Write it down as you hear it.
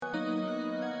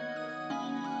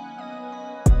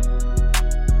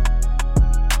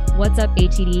What's up,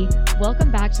 ATD?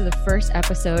 Welcome back to the first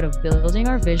episode of Building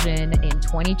Our Vision in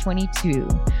 2022.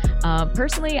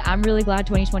 Personally, I'm really glad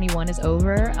 2021 is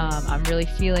over. I'm really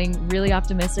feeling really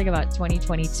optimistic about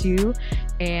 2022.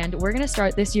 And we're going to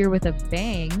start this year with a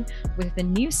bang with a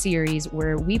new series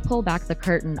where we pull back the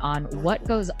curtain on what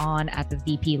goes on at the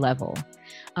VP level.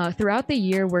 Throughout the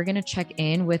year, we're going to check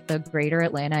in with the Greater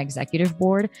Atlanta Executive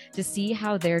Board to see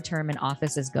how their term in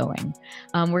office is going.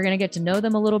 We're going to get to know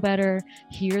them a little better,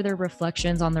 hear their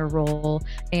reflections on their role,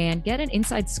 and get an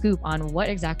inside scoop on what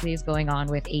exactly is going on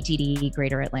with ATD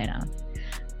Greater Atlanta.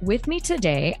 With me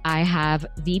today, I have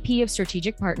VP of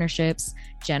Strategic Partnerships,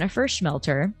 Jennifer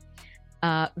Schmelter,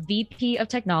 VP of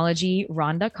Technology,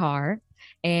 Rhonda Carr,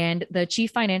 and the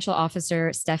Chief Financial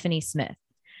Officer, Stephanie Smith.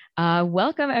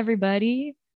 Welcome,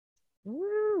 everybody.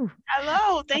 Woo.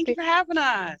 Hello. Thank you for having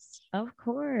us. Of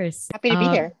course. Happy to be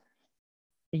here.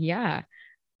 Yeah.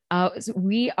 So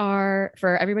we are,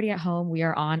 for everybody at home, we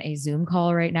are on a Zoom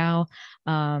call right now.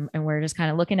 And we're just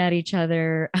kind of looking at each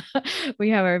other. We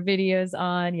have our videos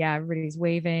on. Yeah, everybody's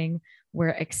waving. We're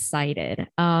excited.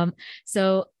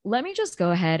 So let me just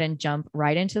go ahead and jump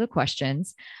right into the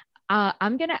questions.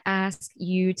 I'm going to ask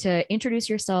you to introduce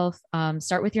yourself,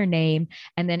 start with your name,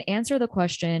 and then answer the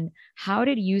question, how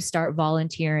did you start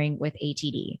volunteering with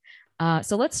ATD?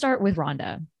 So let's start with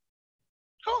Rhonda.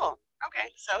 Cool. Okay.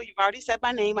 So you've already said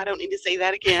my name. I don't need to say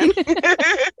that again.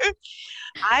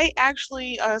 I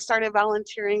actually started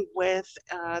volunteering with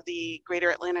the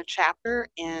Greater Atlanta chapter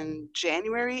in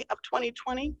January of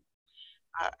 2020.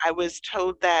 I was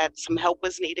told that some help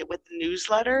was needed with the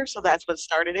newsletter, so that's what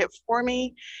started it for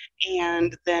me.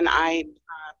 And then I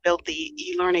built the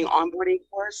e-learning onboarding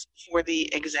course for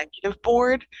the executive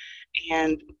board,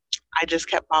 and I just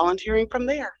kept volunteering from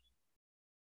there.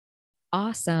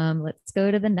 Awesome. Let's go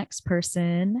to the next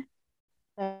person.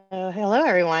 Hello,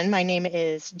 everyone. My name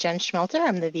is Jen Schmelter.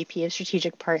 I'm the VP of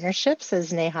Strategic Partnerships,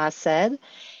 as Neha said.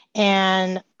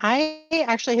 And I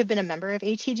actually have been a member of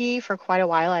ATD for quite a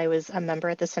while. I was a member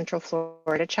at the Central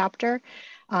Florida chapter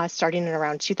starting in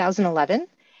around 2011.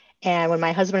 And when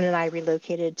my husband and I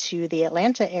relocated to the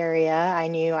Atlanta area, I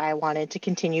knew I wanted to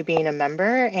continue being a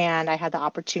member, and I had the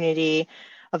opportunity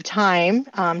of time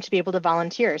to be able to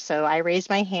volunteer. So I raised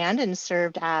my hand and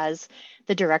served as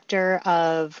the Director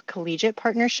of Collegiate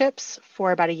Partnerships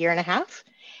for about a year and a half,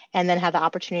 and then had the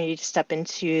opportunity to step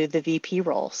into the VP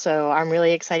role. So I'm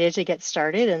really excited to get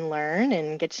started and learn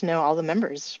and get to know all the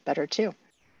members better too.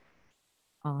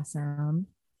 Awesome.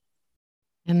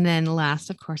 And then last,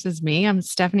 of course, is me. I'm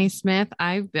Stephanie Smith.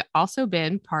 I've also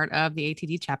been part of the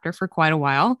ATD chapter for quite a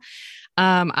while.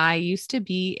 I used to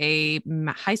be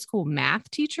a high school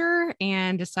math teacher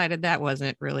and decided that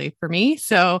wasn't really for me.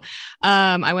 So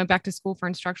I went back to school for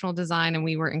instructional design, and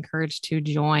we were encouraged to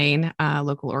join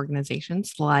local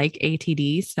organizations like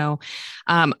ATD. So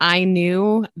I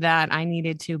knew that I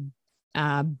needed to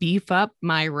beef up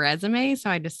my resume.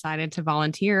 So I decided to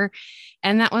volunteer,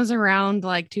 and that was around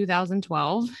like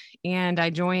 2012. And I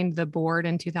joined the board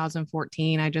in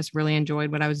 2014. I just really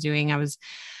enjoyed what I was doing. I was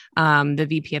the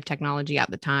VP of technology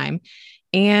at the time.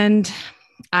 And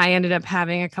I ended up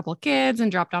having a couple of kids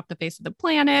and dropped off the face of the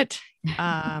planet,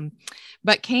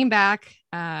 but came back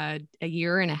a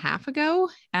year and a half ago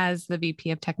as the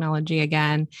VP of technology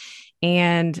again.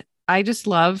 And I just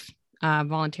love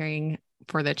volunteering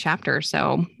for the chapter.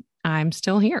 So I'm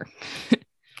still here.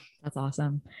 That's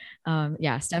awesome.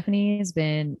 Yeah, Stephanie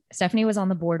was on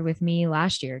the board with me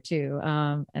last year too.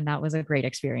 And that was a great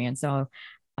experience. So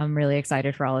I'm really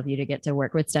excited for all of you to get to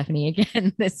work with Stephanie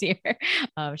again this year.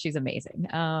 She's amazing.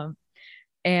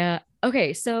 And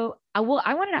okay, so I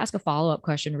wanted to ask a follow-up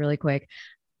question really quick.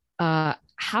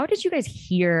 How did you guys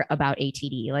hear about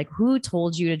ATD? Like, who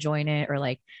told you to join it, or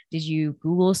like, did you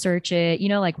Google search it?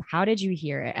 Like, how did you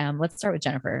hear it? Let's start with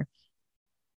Jennifer.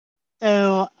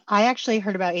 So I actually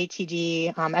heard about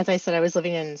ATD. As I said, I was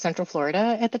living in Central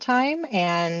Florida at the time.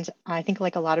 And I think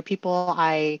like a lot of people,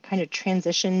 I kind of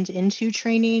transitioned into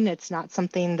training. It's not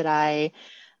something that I,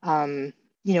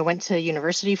 went to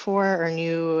university for or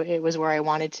knew it was where I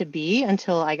wanted to be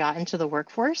until I got into the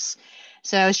workforce.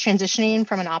 So I was transitioning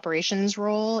from an operations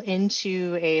role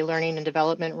into a learning and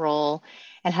development role,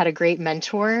 and had a great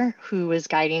mentor who was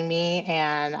guiding me.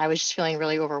 And I was just feeling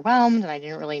really overwhelmed, and I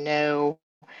didn't really know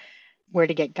where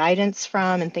to get guidance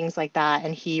from and things like that.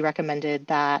 And he recommended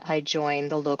that I join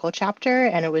the local chapter.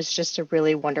 And it was just a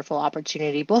really wonderful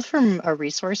opportunity, both from a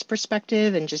resource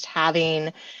perspective and just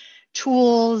having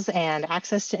tools and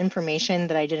access to information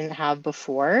that I didn't have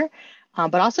before.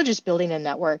 but also just building a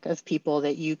network of people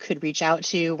that you could reach out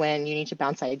to when you need to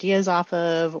bounce ideas off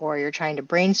of, or you're trying to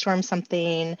brainstorm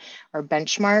something or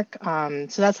benchmark.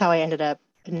 So that's how I ended up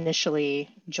initially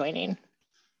joining.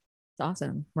 It's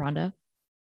awesome. Rhonda?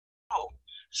 Oh,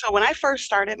 so when I first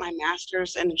started my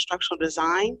master's in instructional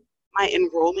design, my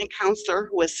enrollment counselor,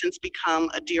 who has since become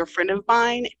a dear friend of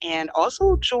mine and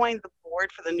also joined the board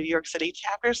for the New York City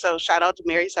chapter, so shout out to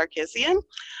Mary Sarkisian,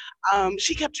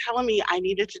 she kept telling me I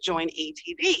needed to join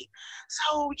ATD.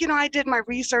 So, I did my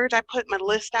research, I put my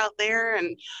list out there,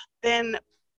 and then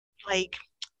like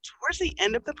towards the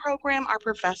end of the program, our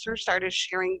professors started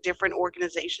sharing different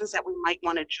organizations that we might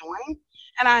want to join.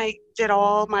 And I did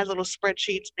all my little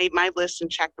spreadsheets, made my list and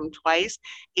checked them twice.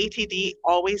 ATD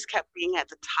always kept being at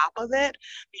the top of it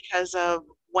because of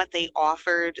what they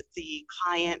offered the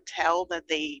clientele that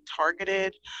they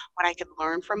targeted, what I could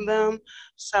learn from them.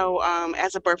 So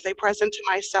as a birthday present to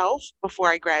myself, before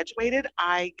I graduated,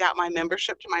 I got my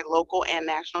membership to my local and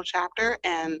national chapter,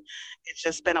 and it's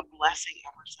just been a blessing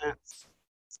ever since.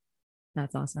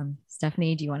 That's awesome.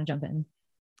 Stephanie, do you want to jump in?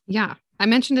 Yeah, I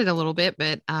mentioned it a little bit,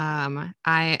 but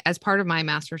as part of my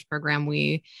master's program,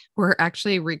 we were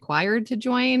actually required to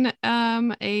join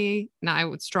I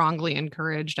would strongly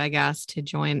encouraged, I guess, to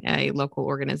join a local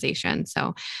organization.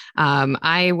 So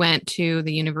I went to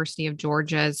the University of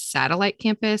Georgia's satellite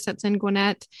campus at San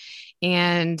Gwinnett,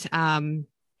 and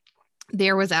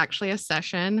there was actually a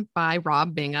session by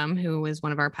Rob Bingham, who was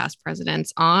one of our past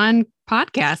presidents, on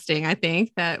podcasting, I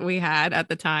think, that we had at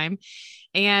the time.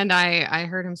 And I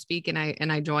heard him speak, and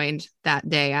I joined that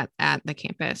day at the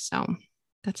campus. So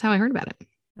that's how I heard about it.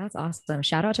 That's awesome.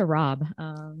 Shout out to Rob.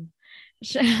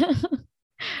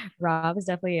 Rob is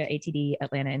definitely an ATD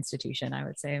Atlanta institution, I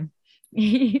would say.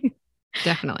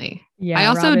 Definitely. Yeah. I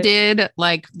also did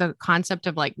like the concept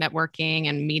of like networking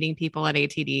and meeting people at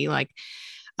ATD. Like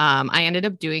I ended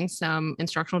up doing some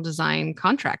instructional design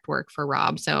contract work for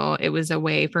Rob. So it was a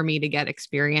way for me to get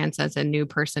experience as a new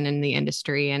person in the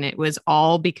industry. And it was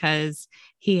all because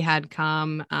he had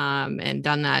come and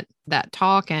done that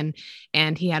talk, and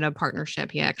he had a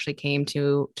partnership. He actually came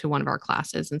to one of our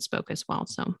classes and spoke as well.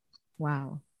 So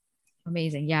wow.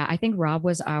 Amazing. Yeah. I think Rob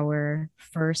was our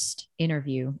first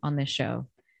interview on this show.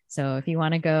 So if you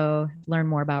want to go learn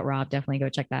more about Rob, definitely go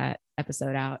check that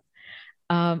episode out.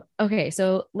 Okay,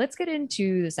 so let's get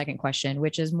into the second question,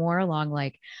 which is more along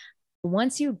like,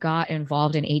 once you got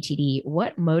involved in ATD,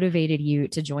 what motivated you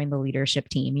to join the leadership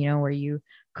team? Were you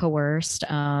coerced?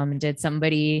 Did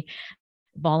somebody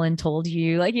told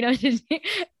you, like, is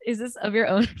this of your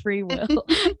own free will?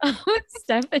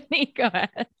 Stephanie, go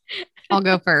ahead. I'll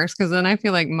go first, because then I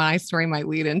feel like my story might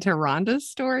lead into Rhonda's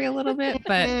story a little bit.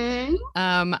 But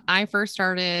I first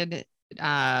started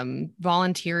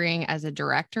volunteering as a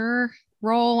director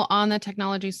role on the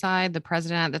technology side. The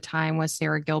president at the time was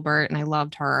Sarah Gilbert, and I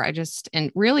loved her. I just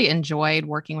really enjoyed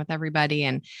working with everybody.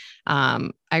 And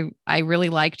I really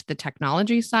liked the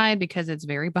technology side because it's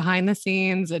very behind the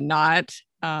scenes and not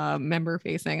member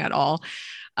facing at all.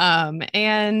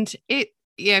 And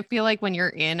I feel like when you're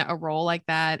in a role like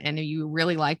that and you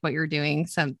really like what you're doing,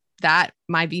 that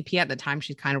my VP at the time,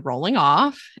 she's kind of rolling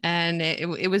off, and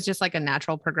it was just like a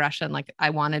natural progression. Like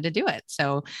I wanted to do it.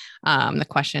 So the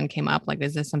question came up, like,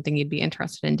 is this something you'd be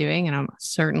interested in doing? And I'm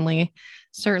certainly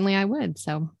I would.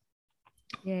 So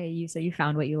yeah, so you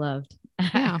found what you loved.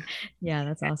 Yeah. Yeah,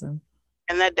 that's awesome.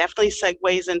 And that definitely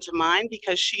segues into mine,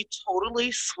 because she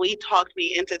totally sweet talked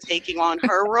me into taking on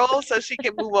her role so she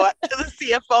could move on to the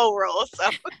CFO role.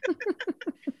 So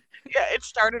yeah, it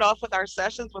started off with our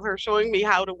sessions with her showing me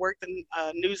how to work the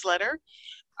newsletter,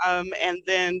 and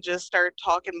then just started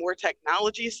talking more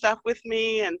technology stuff with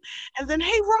me. And then,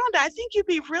 hey, Rhonda, I think you'd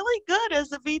be really good as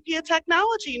the VP of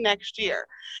technology next year.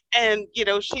 And,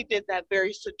 she did that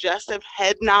very suggestive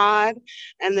head nod.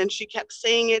 And then she kept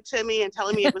saying it to me and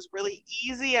telling me it was really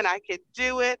easy and I could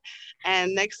do it.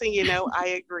 And next thing you know,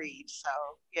 I agreed. So,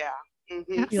 yeah.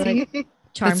 Mm-hmm.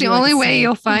 That's the only way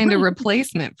you'll find a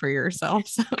replacement for yourself.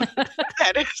 So.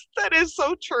 That is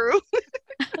so true.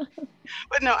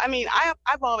 But no, I mean,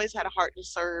 I've always had a heart to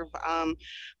serve.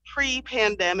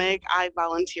 Pre-pandemic, I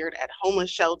volunteered at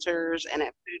homeless shelters and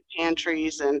at food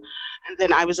pantries, and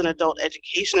then I was an adult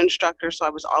education instructor, so I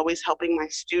was always helping my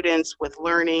students with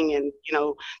learning and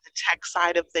the tech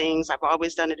side of things. I've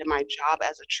always done it in my job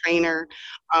as a trainer,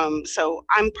 so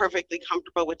I'm perfectly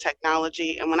comfortable with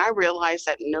technology. And when I realized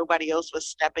that nobody else was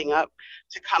stepping up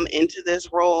to come into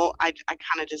this role, I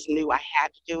kind of just knew I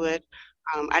had to do it.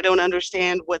 I don't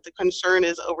understand what the concern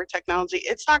is over technology.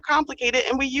 It's not complicated,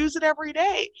 and we use it every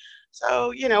day.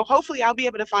 So, hopefully I'll be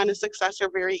able to find a successor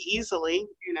very easily,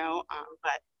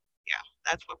 but yeah,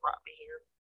 that's what brought me here.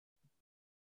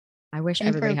 I wish And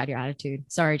everybody for had your attitude.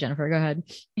 Sorry, Jennifer, go ahead.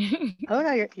 Oh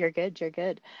no, you're good. You're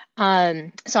good.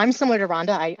 So I'm similar to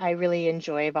Rhonda. I really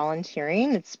enjoy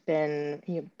volunteering. It's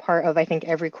been part of, I think,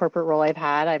 every corporate role I've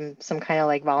had. I'm some kind of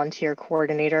like volunteer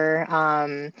coordinator.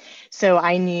 So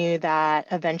I knew that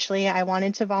eventually I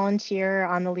wanted to volunteer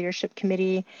on the leadership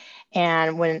committee.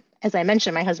 And when, as I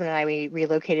mentioned, my husband and I, we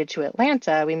relocated to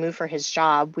Atlanta. We moved for his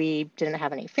job. We didn't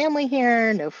have any family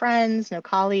here, no friends, no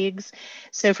colleagues.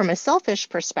 So from a selfish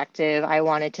perspective, I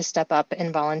wanted to step up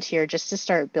and volunteer just to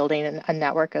start building a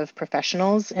network of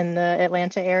professionals in the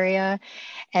Atlanta area.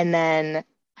 And then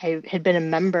I had been a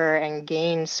member and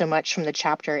gained so much from the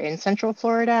chapter in Central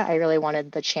Florida. I really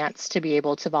wanted the chance to be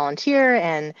able to volunteer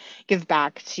and give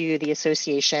back to the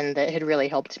association that had really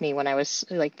helped me when I was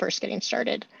like first getting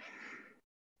started.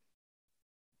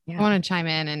 I want to chime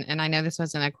in, and I know this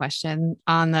wasn't a question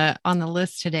on the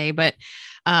list today, but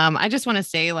I just want to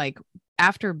say, like,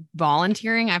 after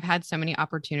volunteering, I've had so many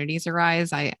opportunities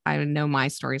arise. I know my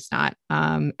story's not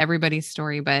everybody's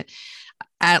story, but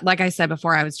like I said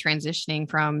before, I was transitioning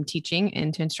from teaching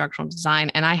into instructional design,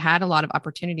 and I had a lot of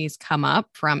opportunities come up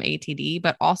from ATD,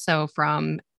 but also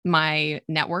from my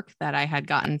network that I had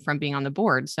gotten from being on the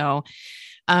board. So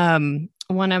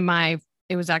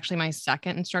it was actually my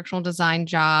second instructional design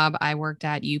job. I worked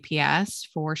at UPS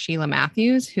for Sheila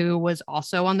Matthews, who was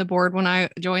also on the board when I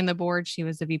joined the board. She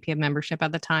was the VP of membership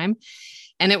at the time.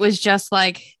 And it was just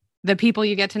like the people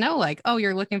you get to know, like, oh,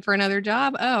 you're looking for another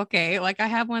job. Oh, okay. Like I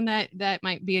have one that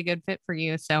might be a good fit for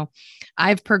you. So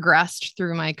I've progressed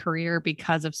through my career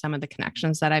because of some of the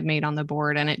connections that I've made on the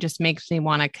board. And it just makes me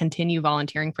want to continue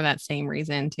volunteering for that same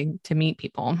reason, to meet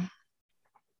people.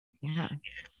 Yeah.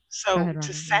 So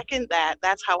to second that,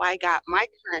 that's how I got my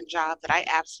current job that I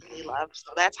absolutely love.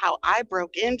 So that's how I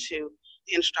broke into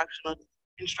the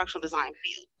instructional design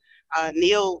field.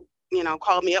 Neil,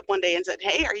 called me up one day and said,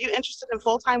 "Hey, are you interested in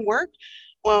full-time work?"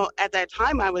 Well, at that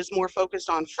time, I was more focused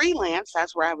on freelance.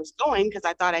 That's where I was going because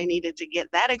I thought I needed to get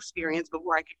that experience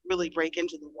before I could really break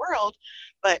into the world.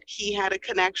 But he had a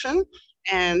connection,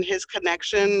 and his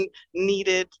connection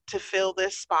needed to fill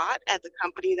this spot at the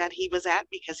company that he was at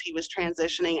because he was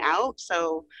transitioning out.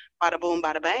 So bada boom,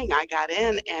 bada bang, I got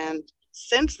in. And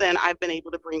since then, I've been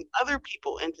able to bring other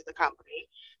people into the company.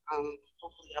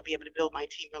 Hopefully I'll be able to build my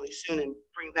team really soon and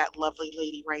bring that lovely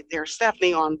lady right there,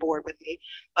 Stephanie, on board with me.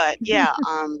 But yeah,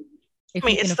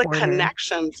 it's the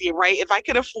connections, right? If I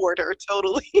could afford her,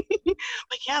 totally.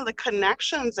 But yeah, the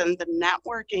connections and the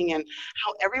networking and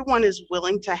how everyone is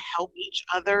willing to help each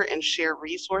other and share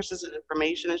resources and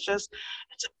information. It's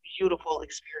a beautiful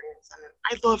experience. And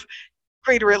I love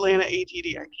Greater Atlanta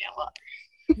ATD. I can't lie.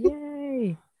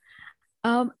 Yay.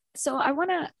 So I want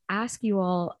to ask you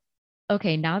all,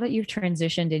 okay, now that you've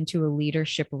transitioned into a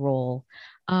leadership role,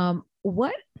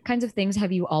 what kinds of things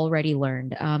have you already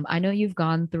learned? I know you've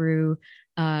gone through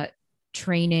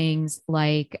trainings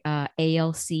like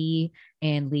ALC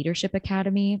and Leadership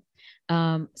Academy.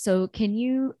 So can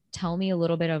you tell me a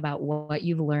little bit about what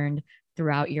you've learned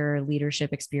throughout your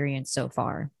leadership experience so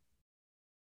far?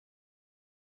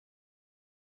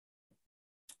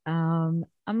 I'm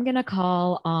going to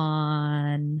call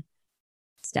on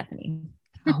Stephanie.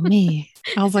 Oh, me.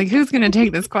 I was like, who's going to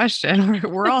take this question?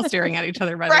 We're all staring at each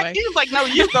other, by the way. He was like, no,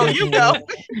 you go.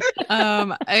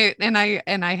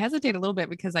 I hesitate a little bit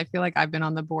because I feel like I've been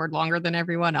on the board longer than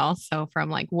everyone else. So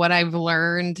from like what I've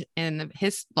learned in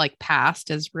his like past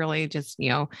is really just,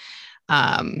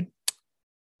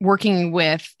 working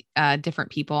with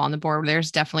different people on the board.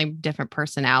 There's definitely different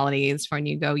personalities when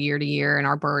you go year to year, and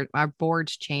our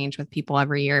boards change with people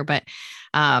every year. But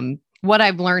what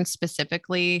I've learned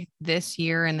specifically this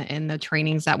year in the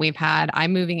trainings that we've had,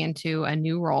 I'm moving into a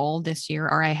new role this year,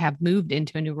 or I have moved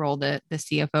into a new role, the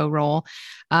CFO role.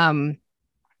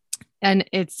 And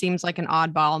it seems like an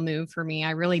oddball move for me.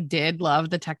 I really did love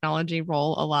the technology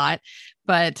role a lot,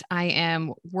 but I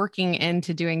am working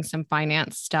into doing some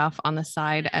finance stuff on the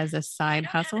side as a side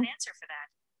hustle. Have an answer for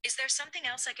that. Is there something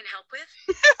else I can help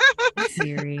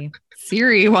with?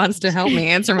 Siri wants to help me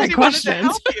answer my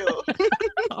questions.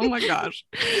 Oh my gosh.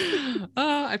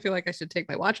 I feel like I should take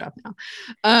my watch off now.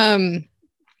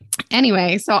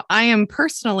 Anyway, so I am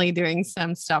personally doing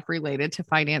some stuff related to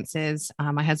finances.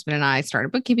 My husband and I started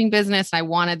a bookkeeping business. I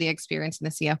wanted the experience in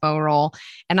the CFO role,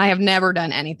 and I have never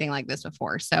done anything like this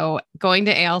before. So going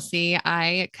to ALC,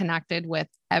 I connected with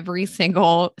every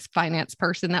single finance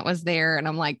person that was there. And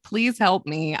I'm like, please help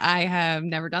me. I have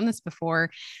never done this before.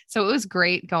 So it was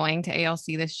great going to ALC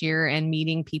this year and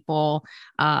meeting people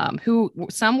who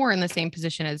some were in the same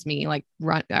position as me, like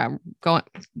going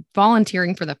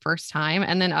volunteering for the first time.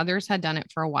 And then others had done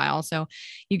it for a while. So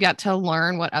you got to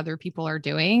learn what other people are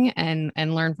doing and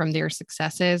learn from their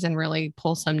successes and really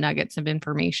pull some nuggets of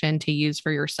information to use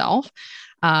for yourself.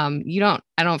 I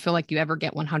don't feel like you ever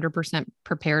get 100%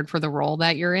 prepared for the role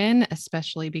that you're in,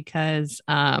 especially because,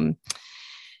 our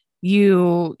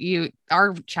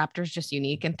chapter is just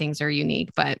unique and things are unique,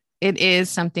 but it is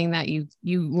something that you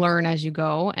learn as you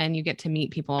go and you get to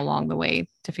meet people along the way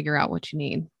to figure out what you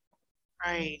need.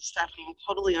 Right, Stephanie, I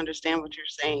totally understand what you're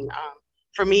saying.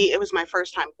 For me, it was my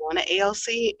first time going to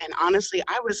ALC, and honestly,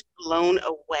 I was blown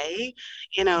away,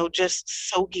 just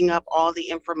soaking up all the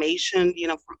information,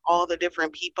 from all the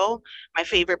different people. My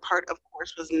favorite part, of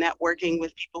course, was networking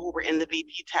with people who were in the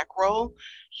VP Tech role,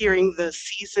 hearing the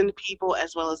seasoned people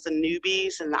as well as the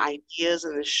newbies and the ideas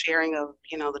and the sharing of,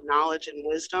 the knowledge and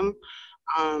wisdom.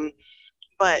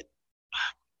 But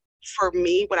for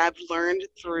me, what I've learned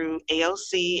through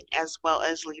ALC as well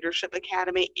as Leadership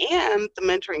Academy and the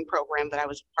mentoring program that I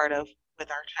was part of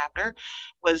with our chapter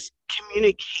was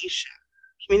communication.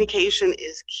 Communication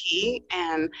is key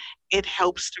and it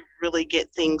helps to really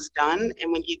get things done.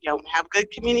 And when you don't have good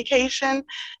communication,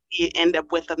 you end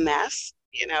up with a mess,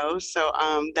 So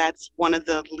that's one of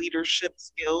the leadership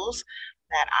skills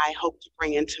that I hope to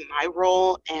bring into my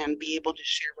role and be able to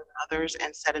share with others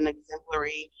and set an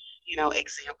exemplary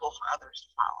example for others to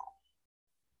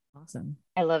follow. Awesome.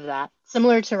 I love that.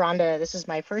 Similar to Rhonda, this is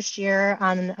my first year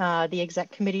on the exec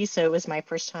committee, so it was my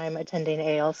first time attending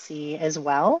ALC as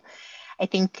well. I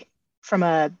think from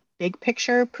a big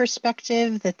picture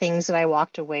perspective, the things that I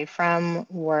walked away from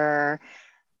were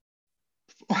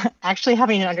actually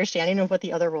having an understanding of what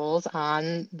the other roles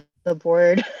on the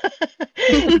board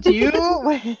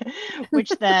do, which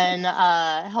then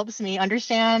helps me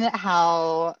understand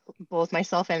how both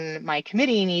myself and my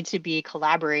committee need to be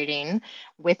collaborating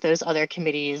with those other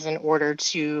committees in order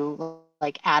to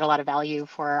add a lot of value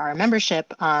for our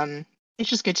membership. It's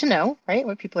just good to know, right,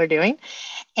 what people are doing.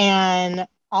 And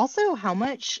also how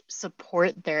much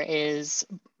support there is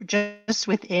just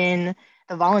within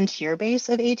the volunteer base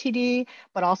of ATD,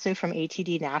 but also from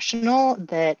ATD National,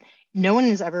 that no one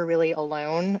is ever really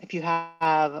alone. If you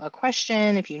have a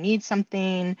question, if you need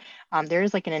something,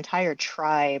 there's an entire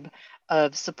tribe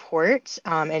of support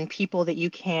and people that you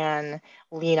can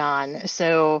lean on.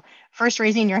 So first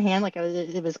raising your hand,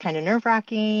 it was kind of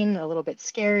nerve-wracking, a little bit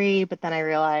scary, but then I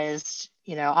realized,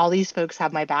 all these folks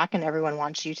have my back and everyone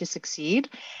wants you to succeed.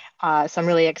 So I'm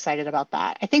really excited about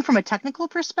that. I think from a technical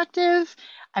perspective,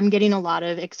 I'm getting a lot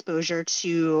of exposure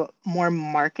to more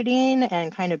marketing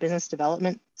and kind of business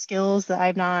development skills that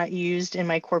I've not used in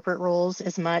my corporate roles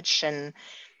as much, and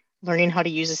learning how to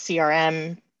use a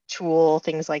CRM tool,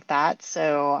 things like that.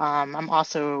 So I'm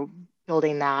also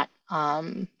building that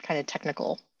kind of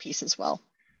technical piece as well.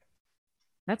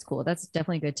 That's cool. That's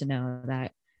definitely good to know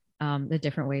that the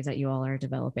different ways that you all are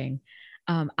developing.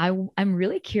 I'm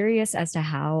really curious as to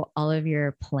how all of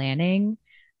your planning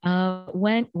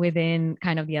went within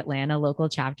kind of the Atlanta local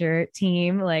chapter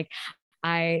team.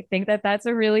 I think that that's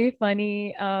a really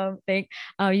funny thing.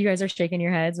 You guys are shaking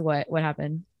your heads. What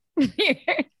happened?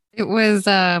 It was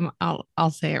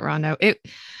I'll say it, Rondo.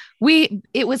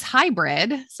 It was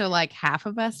hybrid. So half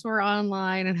of us were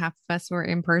online and half of us were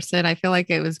in person. I feel like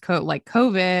it was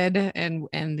COVID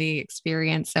and the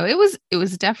experience. So it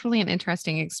was definitely an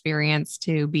interesting experience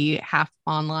to be half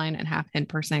online and half in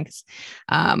person. 'Cause,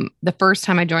 the first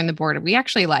time I joined the board, we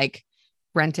actually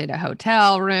rented a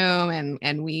hotel room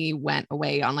and we went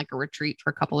away on a retreat for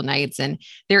a couple of nights. And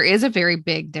there is a very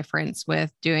big difference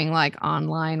with doing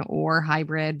online or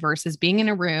hybrid versus being in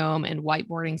a room and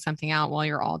whiteboarding something out while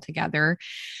you're all together.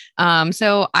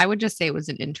 So I would just say it was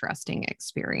an interesting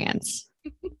experience.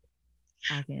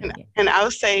 And I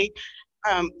would say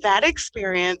that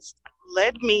experience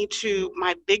led me to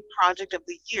my big project of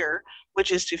the year, which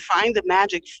is to find the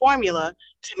magic formula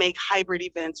to make hybrid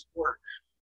events work.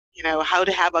 How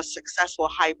to have a successful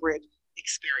hybrid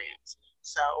experience.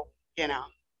 So, we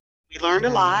learned a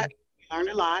lot.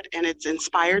 And it's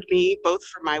inspired me both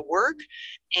for my work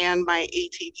and my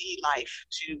ATD life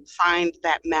to find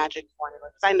that magic formula,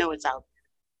 because I know it's out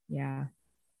there. Yeah.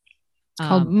 It's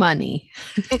called money.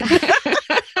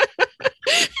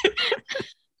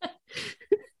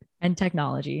 And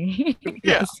technology.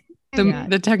 Yes.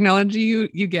 The technology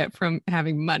you get from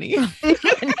having money.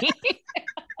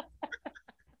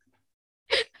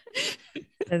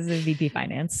 As a VP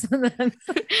finance.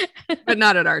 But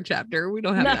not at our chapter. We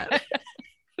don't have No. that.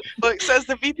 Look, says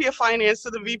the VP of Finance to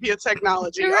the VP of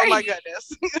Technology. Right. Oh my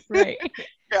goodness. Right.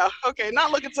 Yeah. Okay.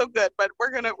 Not looking so good, but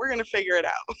we're gonna figure it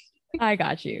out. I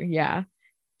got you. Yeah.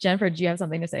 Jennifer, do you have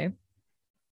something to say?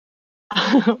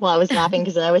 Well, I was laughing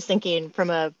because I was thinking from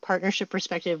a partnership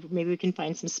perspective, maybe we can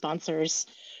find some sponsors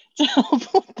to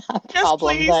help with that Yes,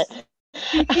 problem. please.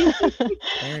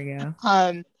 There we go.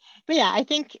 But yeah, I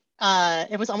think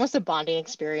it was almost a bonding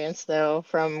experience though,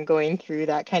 from going through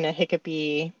that kind of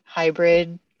hiccupy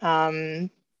hybrid in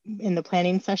the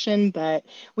planning session. But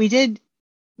we did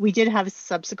have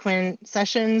subsequent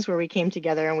sessions where we came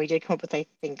together and we did come up with, I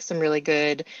think, some really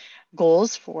good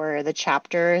goals for the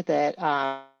chapter that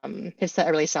has set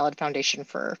a really solid foundation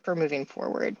for moving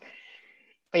forward.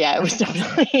 But yeah, it was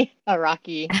definitely a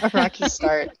rocky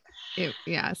start.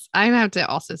 Yes. I have to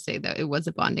also say that it was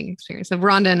a bonding experience. So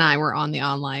Rhonda and I were on the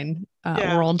online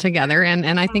Yeah. world together.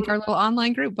 And I think our little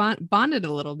online group bonded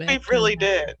a little bit. We really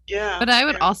did. Yeah. But I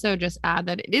would Yeah. also just add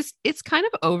that it's kind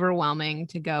of overwhelming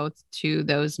to go to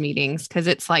those meetings because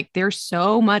it's like there's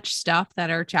so much stuff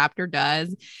that our chapter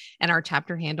does and our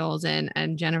chapter handles.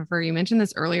 And Jennifer, you mentioned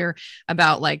this earlier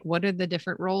about like what do the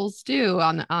different roles do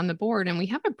on the board, and we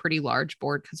have a pretty large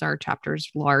board because our chapter is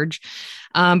large.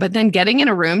 But then getting in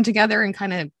a room together and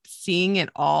kind of seeing it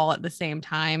all at the same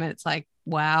time, it's like,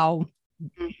 wow,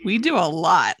 we do a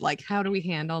lot. Like, how do we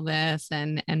handle this,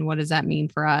 and what does that mean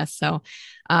for us? So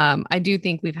I do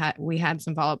think we had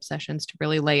some follow-up sessions to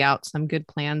really lay out some good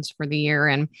plans for the year,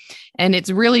 and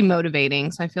it's really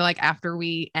motivating. So I feel like after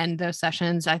we end those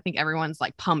sessions, I think everyone's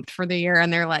like pumped for the year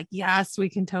and they're like, yes, we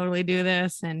can totally do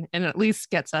this, and at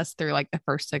least gets us through like the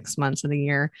first 6 months of the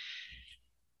year.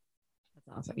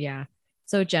 That's awesome. Yeah.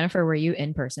 So Jennifer, were you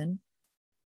in person?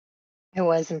 I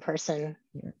was in person.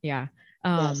 Yeah.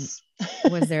 Yes.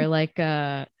 Was there like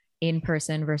a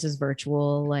in-person versus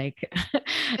virtual, like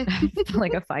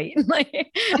like a fight? Like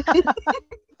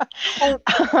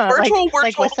Virtual were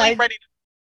like West totally Side? ready.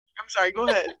 I'm sorry. Go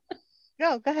ahead.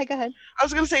 No, go ahead. I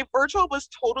was going to say virtual was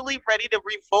totally ready to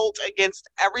revolt against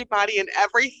everybody and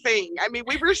everything. I mean,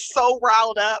 we were so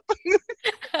riled up.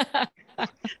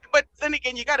 But then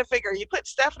again, you got to figure, you put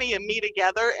Stephanie and me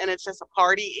together and it's just a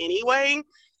party anyway,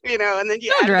 and then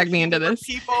you Don't add drag a me few into more this.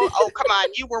 people. Oh, come on.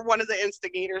 You were one of the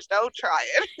instigators. Don't try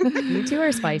it. You two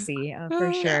are spicy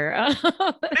for sure.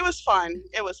 But it was fun.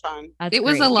 It was fun. That's It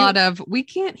was great. a lot of, we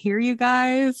can't hear you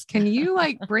guys. Can you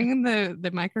like bring the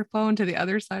microphone to the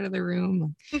other side of the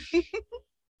room?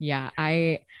 Yeah,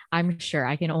 I'm sure.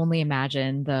 I can only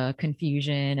imagine the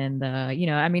confusion and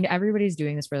I mean, everybody's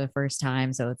doing this for the first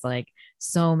time, so it's like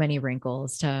so many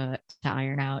wrinkles to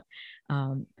iron out.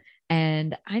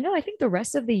 And I think the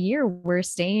rest of the year we're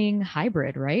staying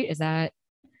hybrid, right? Is that,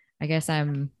 I guess I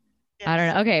don't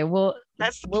know. Okay, well,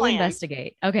 That's the we'll plan.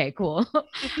 investigate. Okay, cool.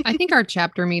 I think our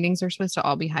chapter meetings are supposed to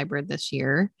all be hybrid this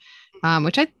year,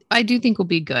 which I do think will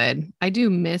be good. I do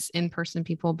miss in-person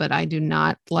people, but I do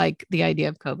not like the idea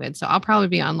of COVID. So I'll probably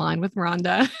be online with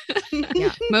Rhonda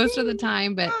most of the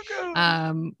time. But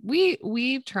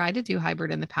we've tried to do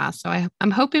hybrid in the past. So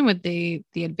I'm hoping with the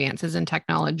advances in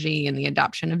technology and the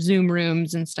adoption of Zoom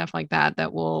rooms and stuff like that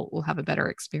we'll have a better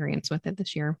experience with it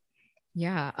this year.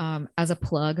 Yeah. As a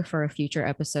plug for a future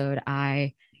episode,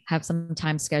 I have some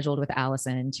time scheduled with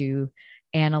Allison to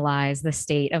analyze the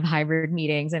state of hybrid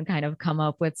meetings and kind of come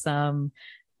up with some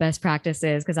best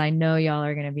practices, because I know y'all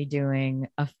are going to be doing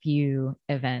a few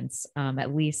events,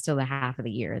 at least till the half of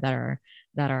the year that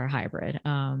are hybrid.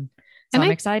 So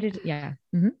I'm excited. Yeah.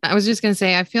 Mm-hmm. I was just going to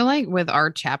say, I feel like with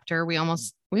our chapter, we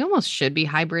almost should be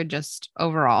hybrid just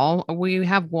overall. We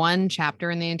have one chapter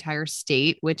in the entire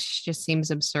state, which just seems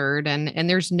absurd. And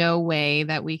there's no way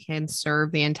that we can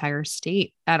serve the entire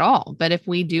state at all. But if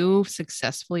we do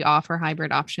successfully offer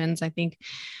hybrid options, I think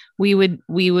we would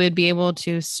be able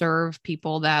to serve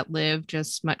people that live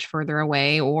just much further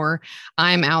away, or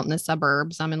I'm out in the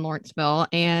suburbs. I'm in Lawrenceville,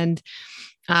 and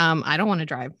I don't want to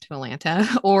drive to Atlanta.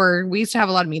 Or we used to have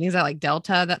a lot of meetings at like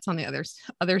Delta. That's on the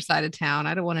other side of town.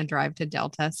 I don't want to drive to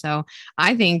Delta. So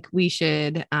I think we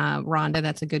should, Rhonda,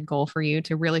 that's a good goal for you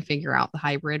to really figure out the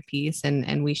hybrid piece,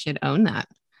 and we should own that.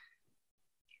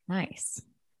 Nice.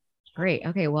 Great.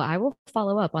 Okay. Well, I will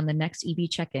follow up on the next EB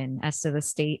check-in as to the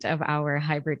state of our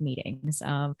hybrid meetings.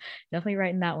 Definitely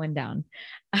writing that one down.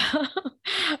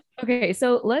 Okay.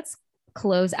 So let's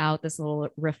close out this little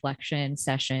reflection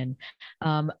session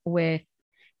with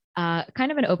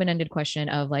kind of an open-ended question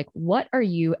of like, what are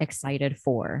you excited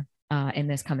for in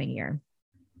this coming year?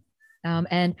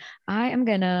 And I am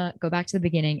going to go back to the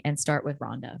beginning and start with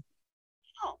Rhonda.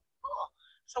 Oh, cool.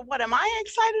 So what am I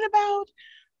excited about?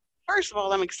 First of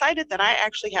all, I'm excited that I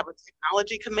actually have a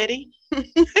technology committee.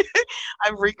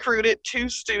 I've recruited 2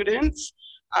 students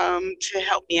to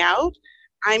help me out.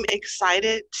 I'm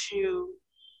excited to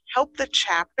help the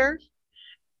chapter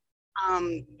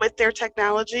with their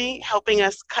technology, helping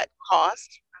us cut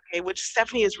costs, okay, which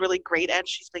Stephanie is really great at.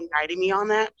 She's been guiding me on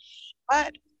that.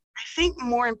 But I think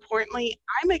more importantly,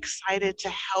 I'm excited to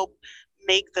help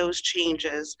make those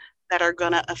changes that are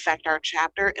going to affect our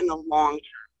chapter in the long term.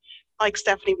 Like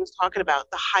Stephanie was talking about,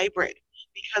 the hybrid,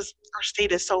 because our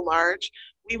state is so large,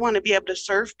 we want to be able to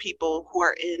serve people who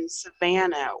are in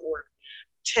Savannah or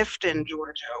Tifton,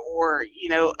 Georgia, or,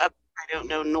 up, I don't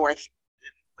know, north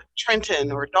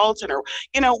Trenton or Dalton, or,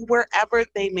 wherever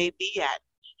they may be at.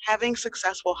 Having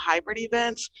successful hybrid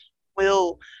events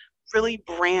will really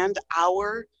brand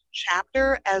our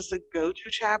chapter as the go-to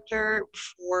chapter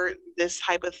for this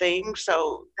type of thing.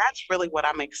 So that's really what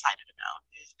I'm excited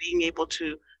about, is being able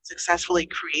to successfully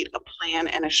create a plan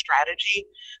and a strategy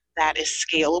that is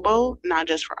scalable, not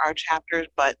just for our chapters,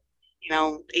 but,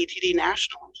 ATD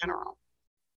National in general.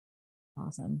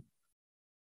 Awesome.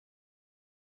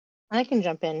 I can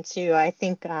jump in too. I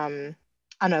think on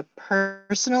a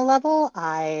personal level,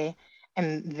 I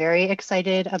am very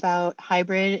excited about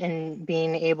hybrid and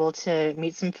being able to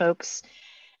meet some folks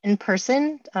in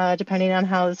person, depending on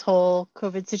how this whole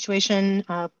COVID situation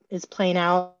is playing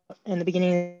out in the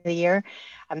beginning of the year.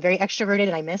 I'm very extroverted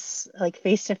and I miss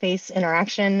face-to-face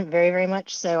interaction very, very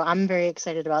much. So I'm very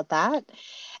excited about that.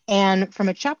 And from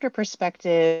a chapter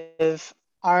perspective,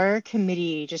 our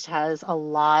committee just has a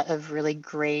lot of really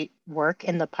great work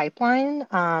in the pipeline.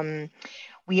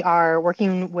 We are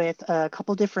working with a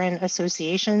couple different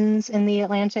associations in the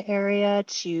Atlanta area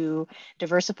to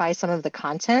diversify some of the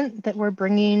content that we're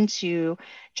bringing to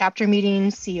chapter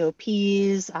meetings,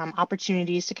 COPs,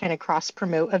 opportunities to kind of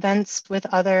cross-promote events with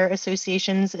other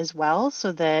associations as well,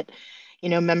 so that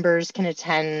members can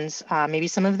attend maybe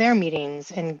some of their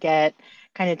meetings and get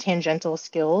kind of tangential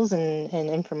skills and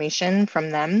information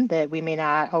from them that we may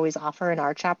not always offer in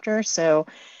our chapter. So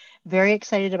very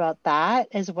excited about that,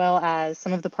 as well as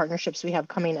some of the partnerships we have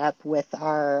coming up with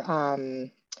our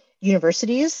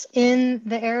universities in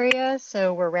the area.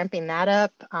 So we're ramping that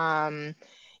up.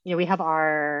 We have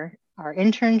our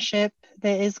internship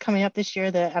that is coming up this year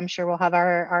that I'm sure we'll have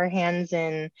our hands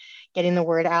in getting the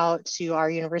word out to our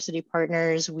university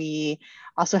partners. We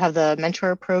also have the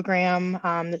mentor program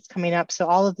that's coming up. So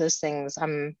all of those things,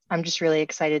 I'm just really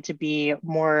excited to be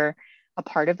more a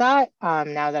part of that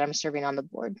now that I'm serving on the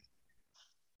board.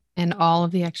 And all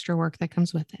of the extra work that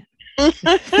comes with it.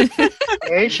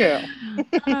 Very true.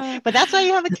 But that's why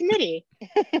you have a committee.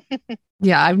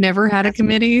 Yeah, I've never had a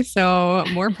committee, so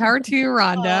more power to you,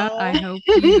 Rhonda. Oh. I hope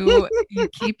you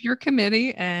keep your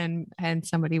committee and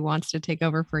somebody wants to take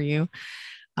over for you.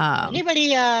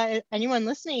 Anyone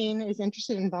listening is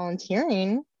interested in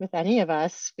volunteering with any of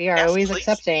us, we are always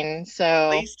accepting. So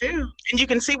please do. And you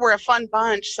can see we're a fun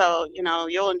bunch, so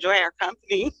you'll enjoy our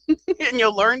company and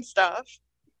you'll learn stuff.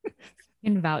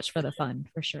 You can vouch for the fun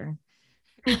for sure.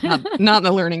 Not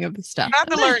the learning of the stuff. Not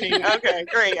the learning. Okay,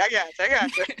 great. I got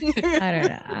you. I don't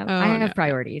know. I have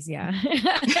priorities. Yeah.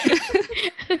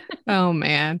 Oh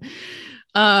man.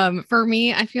 For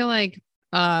me, I feel like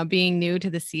being new to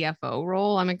the CFO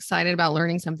role, I'm excited about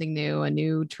learning something new, a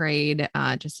new trade,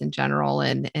 just in general,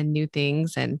 and new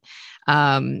things. And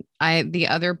the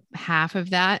other half of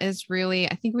that is really,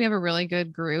 I think we have a really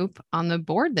good group on the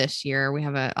board this year. We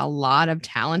have a lot of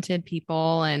talented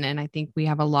people, and I think we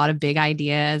have a lot of big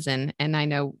ideas. And I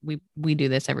know we do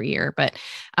this every year, but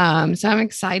so I'm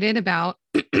excited about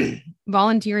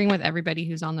volunteering with everybody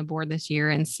who's on the board this year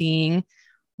and seeing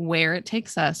where it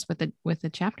takes us with the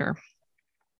chapter.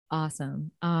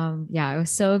 Awesome. Yeah, it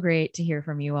was so great to hear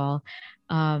from you all.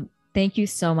 Thank you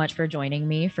so much for joining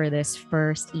me for this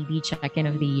first ED check-in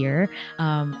of the year.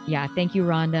 Thank you,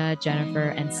 Rhonda, Jennifer,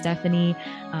 and Stephanie.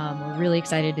 We're really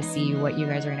excited to see what you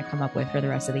guys are going to come up with for the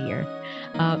rest of the year.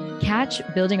 Catch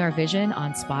Building Our Vision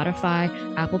on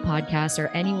Spotify, Apple Podcasts, or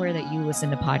anywhere that you listen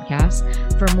to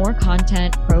podcasts. For more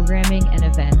content, programming, and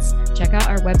events, check out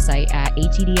our website at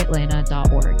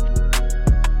atdatlanta.org.